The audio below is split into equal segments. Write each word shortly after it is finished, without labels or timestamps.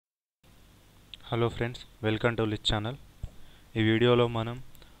Hello friends, welcome to లిచ్ channel. ఈ వీడియోలో మనం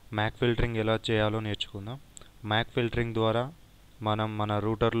మ్యాక్ ఫిల్టరింగ్ ఎలా చేయాలో నేర్చుకుందాం. మ్యాక్ ఫిల్టరింగ్ ద్వారా మనం మన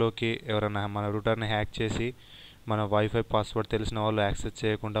రూటర్లోకి ఎవరైనా మన రూటర్ని హ్యాక్ చేసి మన వైఫై పాస్వర్డ్ తెలిసిన వాళ్ళు యాక్సెస్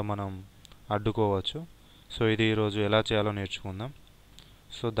చేయకుండా మనం అడ్డుకోవచ్చు. సో ఇది ఈరోజు ఎలా చేయాలో నేర్చుకుందాం.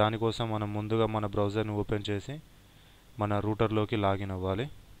 సో దానికోసం మనం ముందుగా మన బ్రౌజర్ని ఓపెన్ చేసి మన రూటర్లోకి లాగిన్ అవ్వాలి.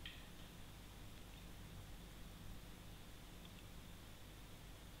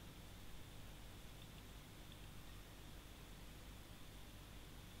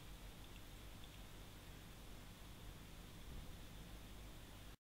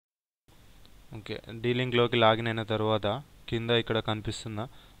 ఓకే, డీలింక్లోకి లాగిన్ అయిన తర్వాత కింద ఇక్కడ కనిపిస్తున్న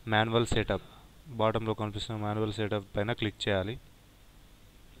మాన్యువల్ సెటప్, బాటంలో కనిపిస్తున్న మాన్యువల్ సెటప్ పైన క్లిక్ చేయాలి.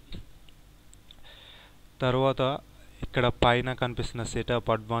 తర్వాత ఇక్కడ పైన కనిపిస్తున్న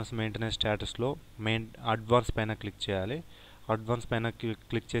సెటప్ అడ్వాన్స్ మెయింటెనెన్స్ స్టేటస్లో అడ్వాన్స్ పైన క్లిక్ చేయాలి. అడ్వాన్స్ పైన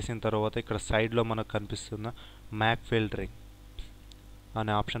క్లిక్ చేసిన తర్వాత ఇక్కడ సైడ్లో మనకు కనిపిస్తున్న మ్యాక్ ఫిల్టరింగ్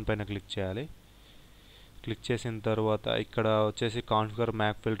అనే ఆప్షన్ పైన క్లిక్ చేయాలి. క్లిక్ చేసిన తర్వాత ఇక్కడ వచ్చేసి configure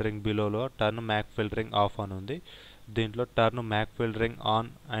Mac filtering బిలోలో turn Mac filtering of అని ఉంది. దీంట్లో turn Mac filtering on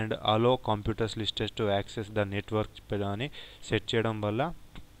and allow computers listed to access the network అని సెట్ చేయడం వల్ల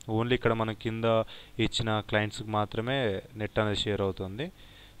ఓన్లీ ఇక్కడ మన కింద ఇచ్చిన క్లయింట్స్కి మాత్రమే నెట్ అనేది షేర్ అవుతుంది.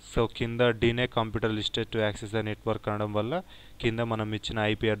 సో కింద డీనే computer listed to access the network అనడం వల్ల కింద మనం ఇచ్చిన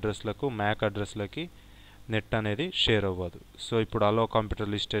ఐపీ అడ్రస్లకు మ్యాక్ అడ్రస్లకి నెట్ అనేది షేర్ అవ్వదు. సో ఇప్పుడు అలో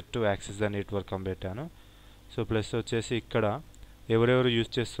computer listed to access the network అని పెట్టాను. సో ప్లస్ వచ్చేసి ఇక్కడ ఎవరెవరు యూజ్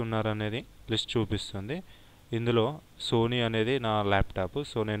చేస్తున్నారు అనేది లిస్ట్ చూపిస్తుంది. ఇందులో సోనీ అనేది నా ల్యాప్టాప్.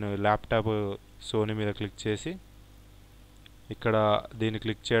 సో నేను ల్యాప్టాప్ సోనీ మీద క్లిక్ చేసి ఇక్కడ దీన్ని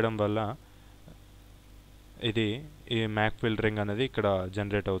క్లిక్ చేయడం వల్ల ఈ మ్యాక్ ఫిల్టరింగ్ అనేది ఇక్కడ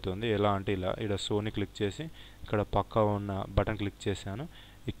జనరేట్ అవుతుంది. ఎలా అంటే ఇలా ఇక్కడ సోనీ క్లిక్ చేసి ఇక్కడ పక్క ఉన్న బటన్ క్లిక్ చేశాను.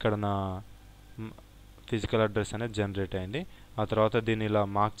 ఇక్కడ నా ఫిజికల్ అడ్రస్ అనేది జనరేట్ అయింది. ఆ తర్వాత దీన్ని ఇలా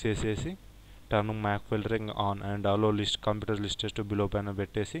మార్క్ చేసేసి turn Mac filtering on and allow list computer listed to below పైన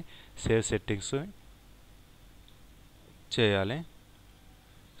పెట్టేసి సేవ్ సెట్టింగ్స్ చేయాలి.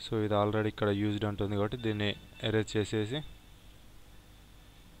 సో ఇది ఆల్రెడీ ఇక్కడ యూజ్డ్ ఉంటుంది కాబట్టి దీన్ని ఎరేజ్ చేసేసి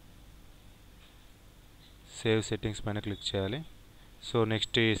సేవ్ సెట్టింగ్స్ పైన క్లిక్ చేయాలి. సో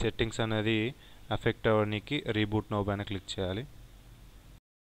నెక్స్ట్ ఈ సెట్టింగ్స్ అనేది ఎఫెక్ట్ అవ్వడానికి రీబూట్ నో పైన క్లిక్ చేయాలి.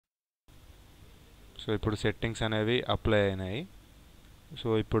 సో ఇప్పుడు సెట్టింగ్స్ అనేవి అప్లై అయినాయి. సో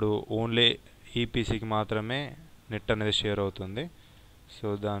ఇప్పుడు ఓన్లీ ఈ పీసీకి మాత్రమే నెట్ అనేది షేర్ అవుతుంది. సో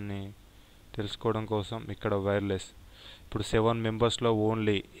దాన్ని తెలుసుకోవడం కోసం ఇక్కడ వైర్లెస్ ఇప్పుడు 7 మెంబర్స్లో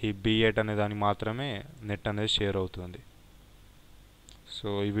ఓన్లీ ఈ B8 అనే దానికి మాత్రమే నెట్ అనేది షేర్ అవుతుంది. సో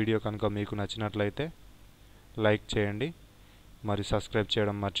ఈ వీడియో కనుక మీకు నచ్చినట్లయితే లైక్ చేయండి, మరి సబ్స్క్రైబ్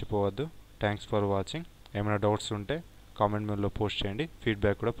చేయడం మర్చిపోవద్దు. Thanks for watching. ఏమైనా డౌట్స్ ఉంటే కామెంట్ మెయిల్లో పోస్ట్ చేయండి,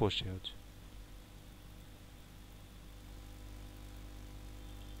 ఫీడ్బ్యాక్ కూడా పోస్ట్ చేయవచ్చు.